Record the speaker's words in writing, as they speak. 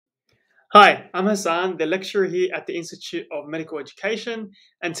Hi, I'm Hassan, the lecturer here at the Institute of Medical Education,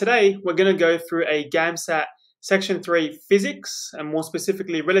 and today we're going to go through a GAMSAT Section 3 Physics, and more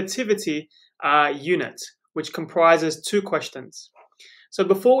specifically Relativity unit, which comprises two questions. So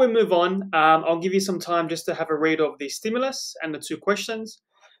before we move on, I'll give you some time just to have a read of the stimulus and the two questions.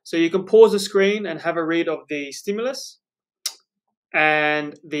 So you can pause the screen and have a read of the stimulus.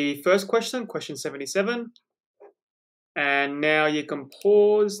 And the first question, question 77, and now you can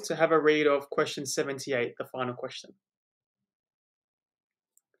pause to have a read of question 78, the final question.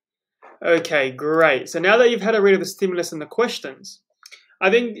 Okay, great. So now that you've had a read of the stimulus and the questions, I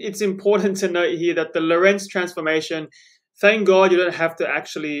think it's important to note here that the Lorentz transformation, thank God you don't have to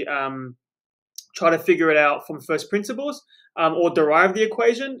actually try to figure it out from first principles or derive the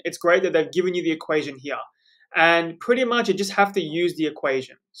equation. It's great that they've given you the equation here. And pretty much you just have to use the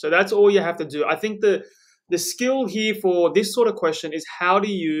equation. So that's all you have to do. I think the skill here for this sort of question is how do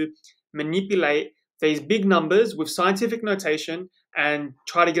you manipulate these big numbers with scientific notation and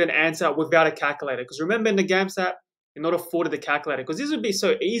try to get an answer without a calculator. Because remember in the GAMSAT, you're not afforded a calculator because this would be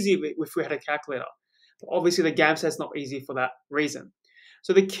so easy if we had a calculator. But obviously the GAMSAT's not easy for that reason.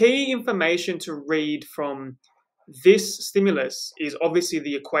 So the key information to read from this stimulus is obviously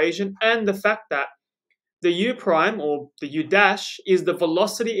the equation and the fact that the u prime or the u dash is the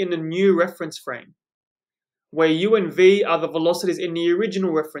velocity in the new reference frame, where u and v are the velocities in the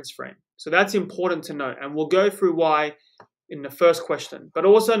original reference frame. So that's important to note, and we'll go through why in the first question. But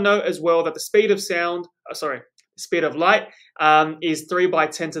also note as well that the speed of sound, the speed of light is 3 by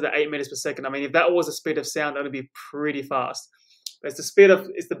 10 to the 8 meters per second. I mean, if that was the speed of sound, that would be pretty fast. But it's the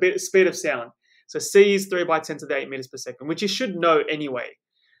speed of sound. So c is 3 by 10 to the 8 meters per second, which you should know anyway.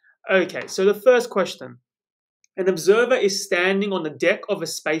 Okay, so the first question. An observer is standing on the deck of a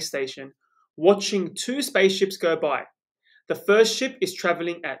space station watching two spaceships go by. The first ship is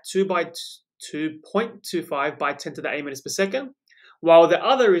traveling at 2.25 by 10 to the 8 meters per second, while the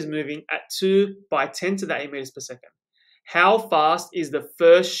other is moving at 2 by 10 to the 8 meters per second. How fast is the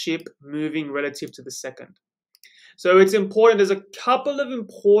first ship moving relative to the second? So it's important. There's a couple of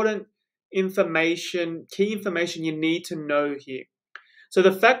important key information you need to know here. So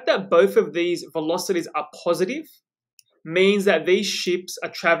the fact that both of these velocities are positive means that these ships are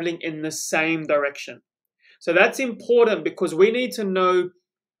traveling in the same direction. So that's important because we need to know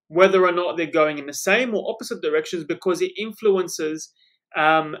whether or not they're going in the same or opposite directions, because it influences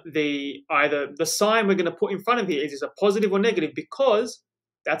either the sign we're going to put in front of here. Is it a positive or negative? Because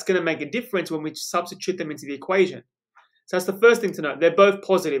that's going to make a difference when we substitute them into the equation. So that's the first thing to note. They're both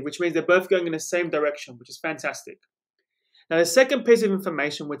positive, which means they're both going in the same direction, which is fantastic. Now, the second piece of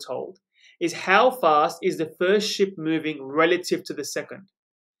information we're told is how fast is the first ship moving relative to the second.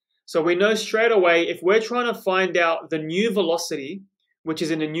 So we know straight away, if we're trying to find out the new velocity, which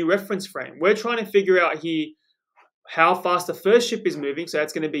is in the new reference frame, we're trying to figure out here how fast the first ship is moving. So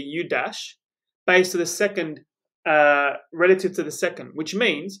that's going to be u dash based to the second, relative to the second, which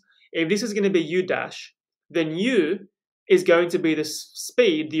means if this is going to be u dash, then u is going to be the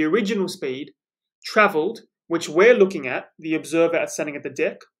speed, the original speed traveled, which we're looking at, the observer standing at the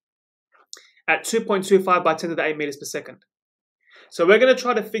deck, at 2.25 by 10 to the 8 meters per second. So we're going to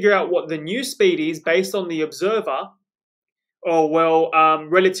try to figure out what the new speed is based on the observer,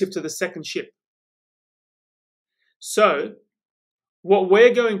 relative to the second ship. So what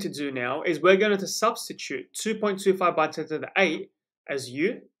we're going to do now is we're going to substitute 2.25 by 10 to the 8 as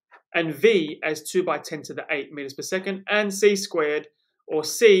u, and v as 2 by 10 to the 8 meters per second, and c squared, or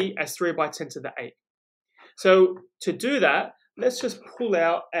c, as 3 by 10 to the 8. So to do that, let's just pull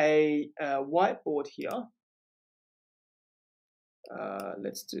out a whiteboard here.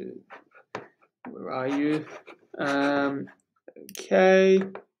 Let's do, where are you? Okay,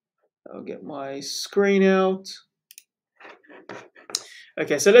 I'll get my screen out.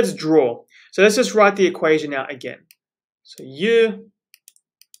 Okay, so let's draw. So let's just write the equation out again. So u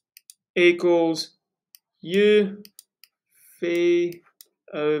equals u v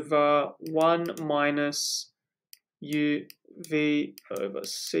over 1 minus u v over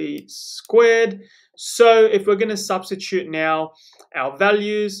c squared. So if we're going to substitute now our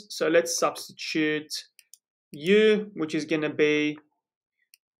values, so let's substitute u, which is going to be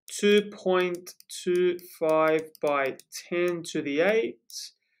 2.25 by 10 to the 8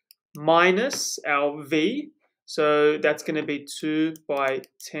 minus our v, so that's going to be 2 by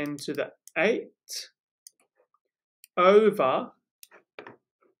 10 to the 8 over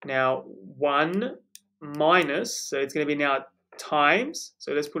now 1 minus, so it's going to be now times,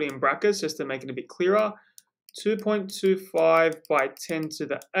 so let's put it in brackets just to make it a bit clearer, 2.25 by 10 to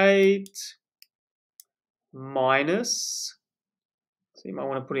the 8 minus, So you might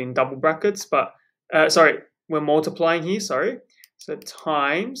want to put it in double brackets, but sorry, we're multiplying here, sorry. So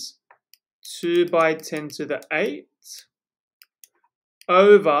times 2 by 10 to the 8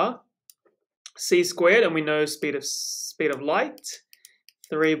 over c squared, and we know speed of light,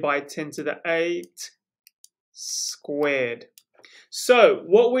 3 by 10 to the 8 squared. So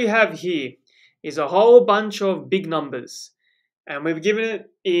what we have here is a whole bunch of big numbers, and we've given it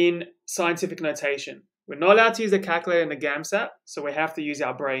in scientific notation. We're not allowed to use the calculator and the GAMSAT, so we have to use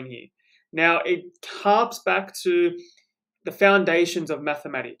our brain here. Now, it harps back to the foundations of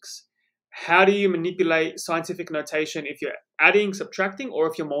mathematics. How do you manipulate scientific notation if you're adding, subtracting, or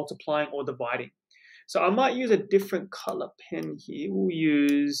if you're multiplying or dividing? So I might use a different color pen here. We'll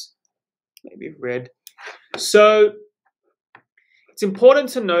use maybe red. So it's important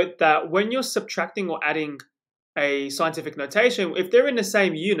to note that when you're subtracting or adding a scientific notation, if they're in the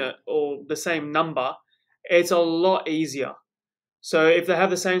same unit or the same number, it's a lot easier. So if they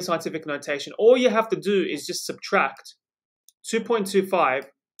have the same scientific notation, all you have to do is just subtract 2.25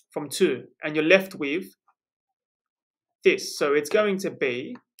 from 2, and you're left with this. So it's going to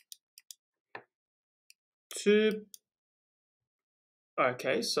be 2.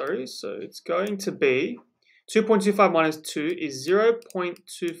 Okay, sorry. So it's going to be 2.25 minus 2 is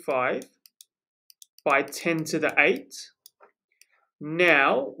 0.25 by 10 to the 8.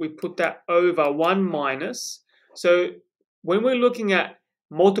 Now we put that over 1 minus. So when we're looking at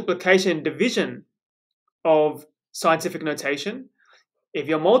multiplication and division of scientific notation, if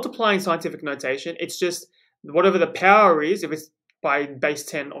you're multiplying scientific notation, it's just whatever the power is. If it's by base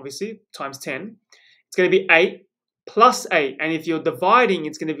 10, obviously, times 10, it's going to be 8 plus 8. And if you're dividing,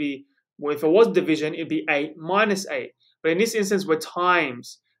 it's going to be, well, if it was division, it'd be 8 minus 8. But in this instance, we're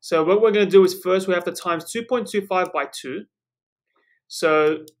times. So what we're going to do is first we have to times 2.25 by 2.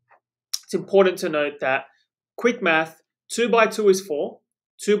 So it's important to note that, quick math, 2 by 2 is 4,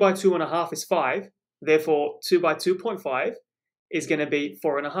 2 by 2.5 is 5, therefore 2 by 2.5 is going to be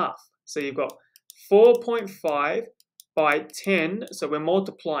 4.5. So you've got 4.5 by 10, so we're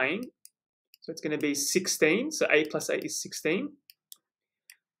multiplying, so it's going to be 16, so 8 plus 8 is 16,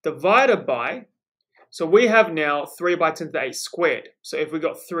 divided by, so we have now 3 by 10 to the 8 squared. So if we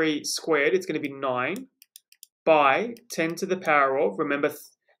got 3 squared, it's going to be 9 by 10 to the power of, remember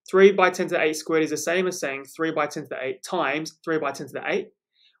 3 by 10 to the 8 squared is the same as saying 3 by 10 to the 8 times 3 by 10 to the 8,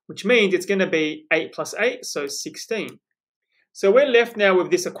 which means it's going to be 8 plus 8, so 16. So we're left now with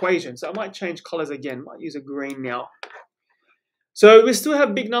this equation. So I might change colors again. I might use a green now. So we still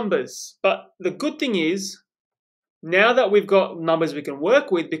have big numbers, but the good thing is, now that we've got numbers we can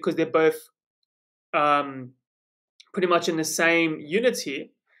work with because they're both pretty much in the same units here,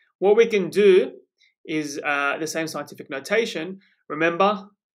 what we can do is the same scientific notation. Remember,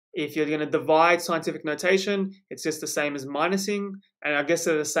 if you're going to divide scientific notation, it's just the same as minusing, and I guess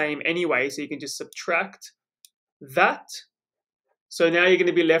they're the same anyway, so you can just subtract that. So now you're going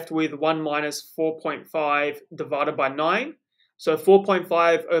to be left with 1 minus 4.5 divided by 9. So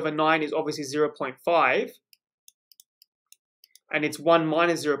 4.5 over 9 is obviously 0.5. And it's 1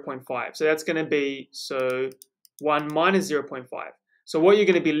 minus 0.5. So that's going to be, so 1 minus 0.5. So what you're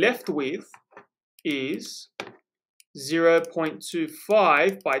going to be left with is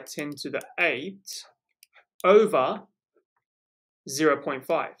 0.25 by 10 to the 8 over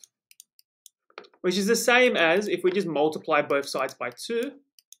 0.5. Which is the same as if we just multiply both sides by 2.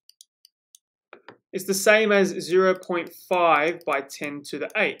 It's the same as 0.5 by 10 to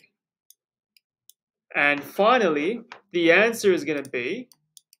the 8. And finally, the answer is going to be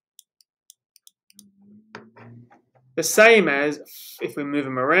the same as, if we move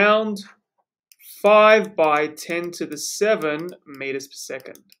them around, 5 by 10 to the 7 meters per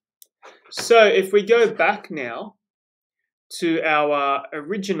second. So if we go back now to our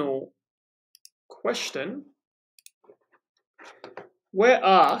original question, we're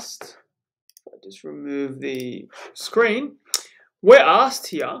asked, I'll just remove the screen, we're asked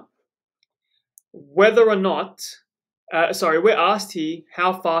here whether or not, we're asked here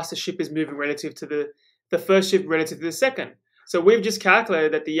how fast the ship is moving relative to the first ship relative to the second. So we've just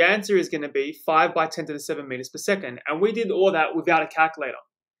calculated that the answer is going to be 5 by 10 to the 7 meters per second, and we did all that without a calculator.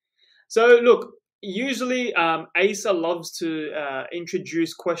 So look, usually ACER loves to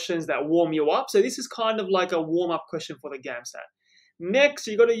introduce questions that warm you up. So this is kind of like a warm-up question for the GAMSAT. Next,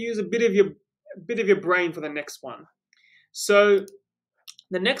 you got to use a bit of your brain for the next one. So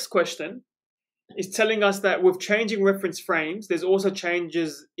the next question is telling us that with changing reference frames, it also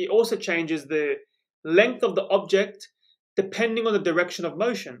changes the length of the object depending on the direction of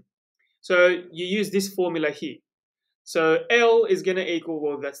motion. So you use this formula here. So L is going to equal,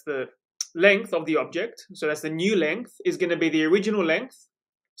 well, that's the length of the object, so that's the new length, is going to be the original length,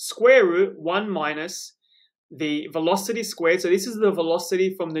 square root 1 minus the velocity squared. So this is the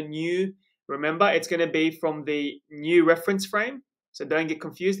velocity from the new, remember, it's going to be from the new reference frame, so don't get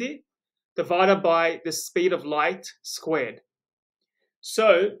confused here, divided by the speed of light squared.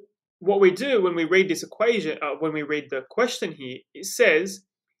 So what we do when we read this equation, when we read the question here, it says,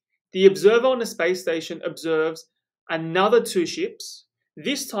 the observer on the space station observes another 2 ships.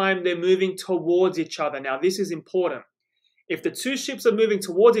 This time they're moving towards each other. Now this is important. If the 2 ships are moving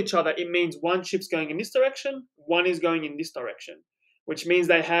towards each other, it means one ship's going in this direction, one is going in this direction, which means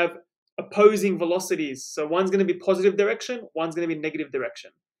they have opposing velocities. So one's going to be positive direction, one's going to be negative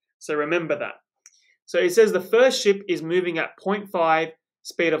direction. So remember that. So it says the first ship is moving at 0.5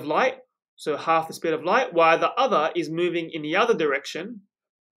 speed of light, so half the speed of light, while the other is moving in the other direction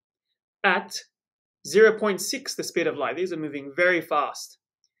at 0.6 the speed of light. These are moving very fast.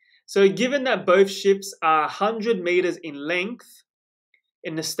 So given that both ships are 100 meters in length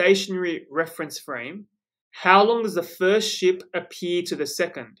in the stationary reference frame, how long does the first ship appear to the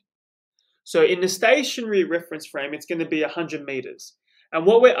second? So in the stationary reference frame, it's going to be 100 meters. And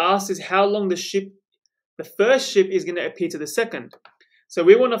what we're asked is how long the first ship is going to appear to the second. So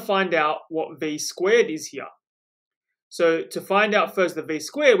we want to find out what v squared is here. So to find out first the v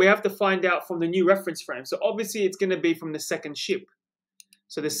squared, we have to find out from the new reference frame. So obviously it's going to be from the second ship.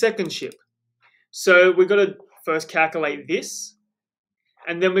 So the second ship. So we've got to first calculate this,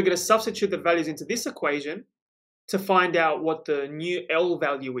 and then we're going to substitute the values into this equation to find out what the new L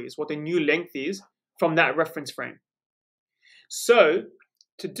value is, what the new length is from that reference frame. So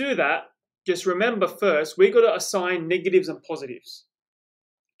to do that, just remember first, we've got to assign negatives and positives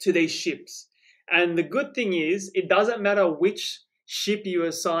to these ships. And the good thing is, it doesn't matter which ship you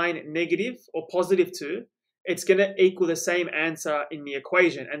assign negative or positive to, it's going to equal the same answer in the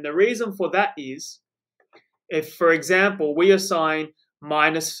equation. And the reason for that is, if, for example, we assign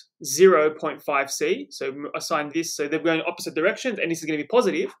minus 0.5c, so assign this, so they're going opposite directions, and this is going to be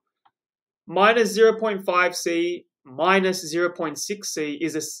positive, minus 0.5c minus 0.6c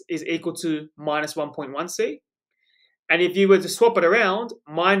is equal to minus 1.1c. And if you were to swap it around,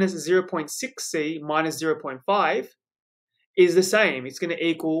 minus 0.6c minus 0.5 is the same. It's going to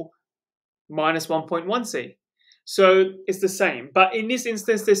equal minus 1.1c. So it's the same. But in this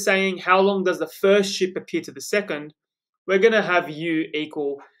instance, they're saying how long does the first ship appear to the second? We're going to have u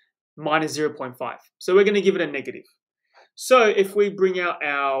equal minus 0.5. So we're going to give it a negative. So if we bring out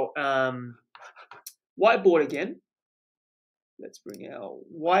our whiteboard again, let's bring our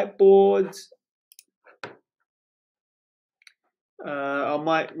whiteboard. I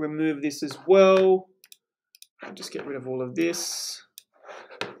might remove this as well. I'll just get rid of all of this.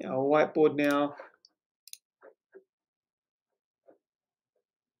 Our whiteboard now.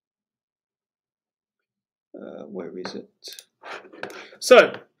 Where is it?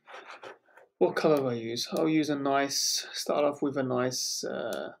 So, what color do I use? I'll use a nice, start off with a nice,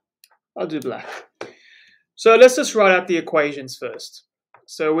 I'll do black. So let's just write out the equations first.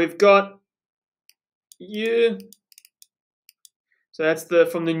 So we've got u, so that's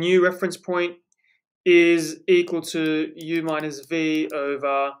from the new reference point, is equal to u minus v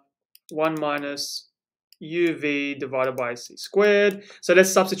over 1 minus uv divided by c squared. So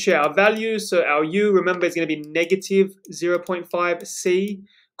let's substitute our values. So our u, remember, is going to be negative 0.5c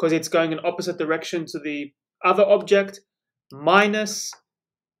because it's going in opposite direction to the other object, minus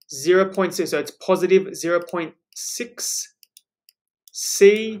 0.6, so it's positive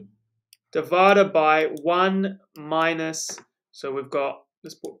 0.6c divided by 1 minus, so we've got,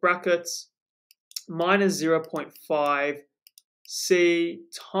 let's put brackets, minus 0.5c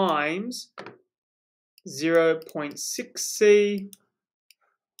times 0.6c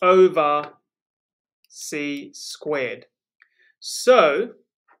over c squared. So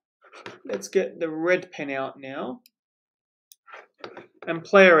let's get the red pen out now and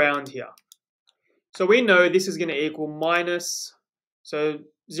play around here. So we know this is going to equal minus, so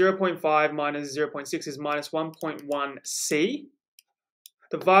 0.5 minus 0.6 is minus 1.1c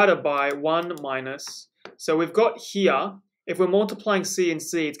divided by 1 minus, so we've got here, if we're multiplying c and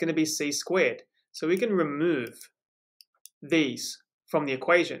c, it's going to be c squared. So we can remove these from the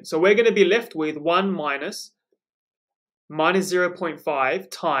equation. So we're going to be left with 1 minus 0.5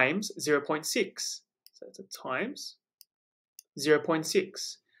 times 0.6. So it's a times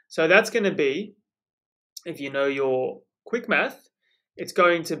 0.6. So that's going to be, if you know your quick math, it's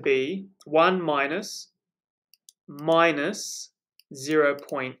going to be 1 minus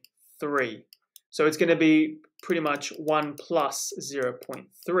 0.3. So it's going to be pretty much 1 plus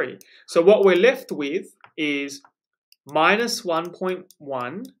 0.3. So what we're left with is minus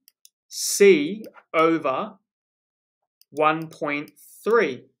 1.1 c over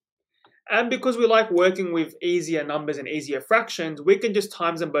 1.3. And because we like working with easier numbers and easier fractions, we can just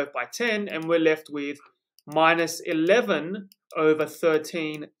times them both by 10, and we're left with minus 11 over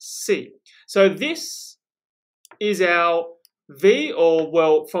 13c. So this is our v, or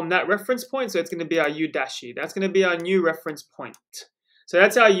well, from that reference point, so it's going to be our u dash here. That's going to be our new reference point. So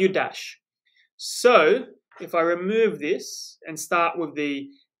that's our u dash. So if I remove this and start with the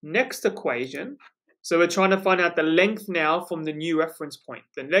next equation, so we're trying to find out the length now from the new reference point,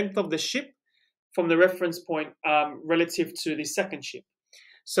 the length of the ship from the reference point relative to the second ship.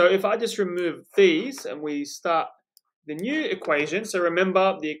 So if I just remove these and we start the new equation, so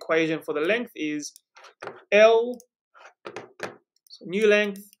remember the equation for the length is L, so new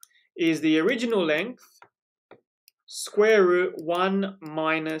length is the original length, square root 1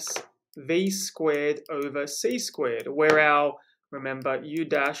 minus v squared over c squared, where our, remember, u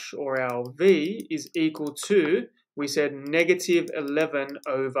dash or our v is equal to, we said negative 11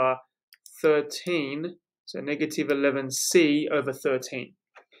 over 13, so negative 11c over 13.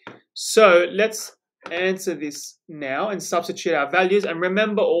 So let's answer this now and substitute our values. And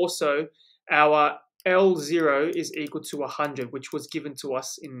remember also our L0 is equal to 100, which was given to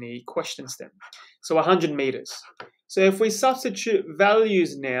us in the question stem. So 100 meters. So if we substitute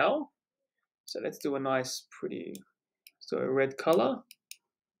values now, so let's do a nice pretty, so a red color.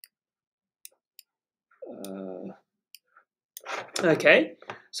 Okay,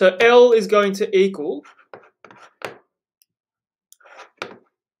 so L is going to equal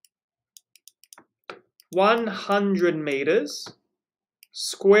 100 meters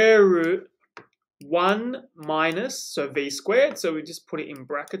square root 1 minus, so v squared, so we just put it in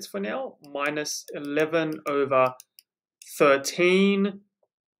brackets for now, minus 11 over 13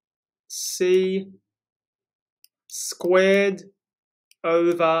 c squared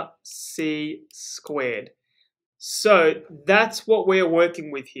over c squared. So that's what we're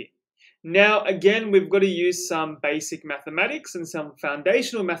working with here. Now, again, we've got to use some basic mathematics and some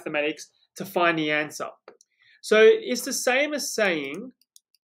foundational mathematics to find the answer. So it's the same as saying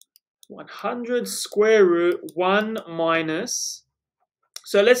 100 square root 1 minus,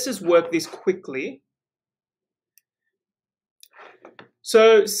 so let's just work this quickly.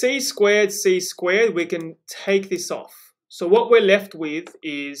 So c squared, we can take this off. So what we're left with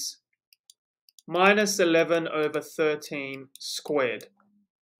is minus 11 over 13 squared.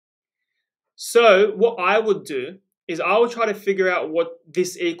 So what I would do is I would try to figure out what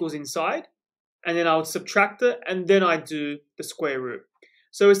this equals inside, and then I would subtract it, and then I do the square root.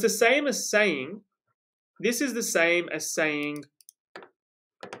 So it's the same as saying, this is the same as saying,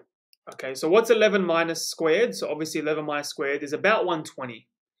 okay, so what's 11 minus squared? So obviously 11 minus squared is about 120.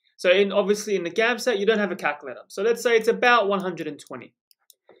 So obviously in the GAMSAT, you don't have a calculator. So let's say it's about 120.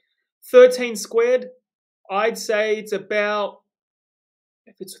 13 squared, I'd say it's about,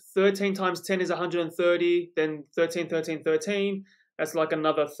 if it's 13 times 10 is 130, then 13, 13, 13, that's like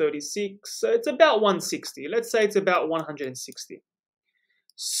another 36. So it's about 160. Let's say it's about 160.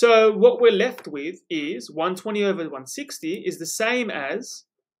 So what we're left with is 120 over 160 is the same as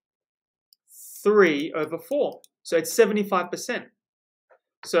 3 over 4. So it's 75%.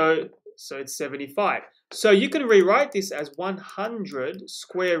 So it's 75. So you can rewrite this as 100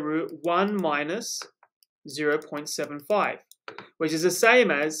 square root 1 minus 0.75, which is the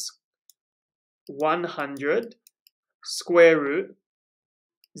same as 100 square root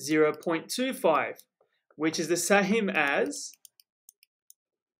 0.25, which is the same as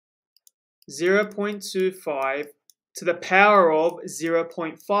 0.25 to the power of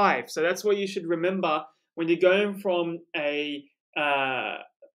 0.5. So that's what you should remember when you're going from a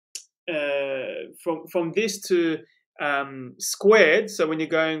from this to squared. So when you're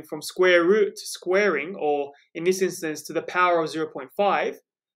going from square root to squaring, or in this instance to the power of 0.5,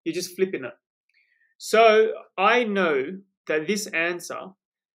 you're just flipping it. So I know that this answer,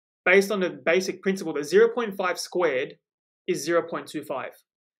 based on the basic principle that 0.5 squared is 0.25.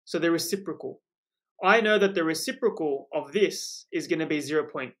 So the reciprocal. I know that the reciprocal of this is going to be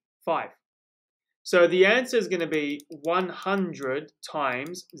 0.5. So the answer is going to be 100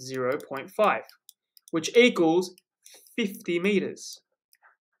 times 0.5, which equals 50 meters.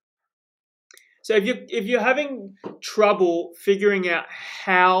 So if you're having trouble figuring out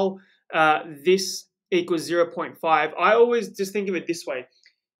how this equals 0.5, I always just think of it this way.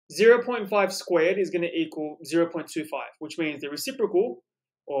 0.5 squared is going to equal 0.25, which means the reciprocal,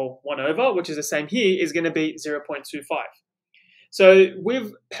 or 1 over, which is the same here, is going to be 0.25. So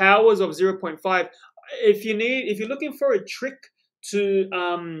with powers of 0.5, if you're looking for a trick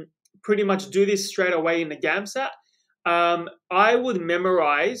to pretty much do this straight away in the GAMSAT, I would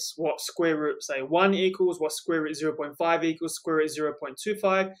memorize what square root, say 1 equals, what square root 0.5 equals, square root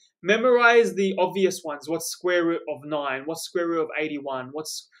 0.25. Memorize the obvious ones. What's square root of 9? What's square root of 81?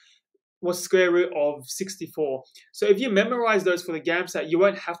 What's square root of 64? So if you memorize those for the GAMSAT, you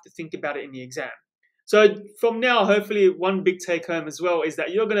won't have to think about it in the exam. So from now, hopefully one big take home as well is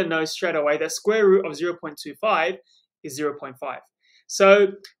that you're going to know straight away that square root of 0.25 is 0.5. So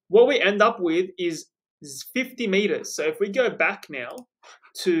what we end up with is 50 meters. So if we go back now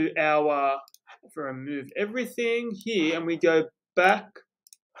to our, if we remove everything here and we go back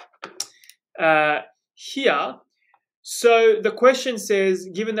here, so the question says,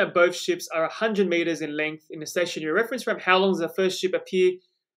 given that both ships are 100 meters in length in a stationary reference frame, how long does the first ship appear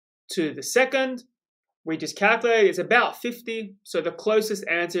to the second? We just calculate it's about 50. So the closest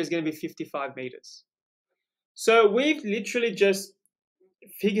answer is going to be 55 meters. So we've literally just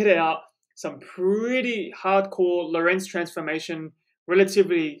figured out some pretty hardcore Lorentz transformation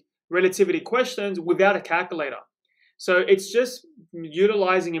relativity questions without a calculator. So it's just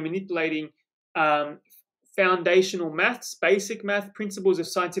utilizing and manipulating foundational maths, basic math, principles of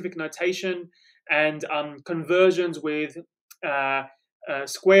scientific notation, and conversions with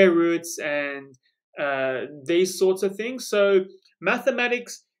square roots and these sorts of things. So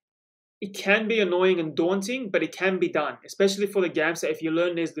mathematics, it can be annoying and daunting, but it can be done, especially for the GAMSAT if you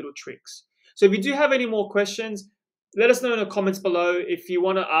learn these little tricks. So if you do have any more questions, let us know in the comments below. If you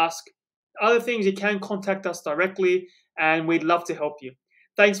want to ask other things, you can contact us directly, and we'd love to help you.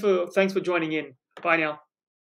 Thanks for joining in. Bye now.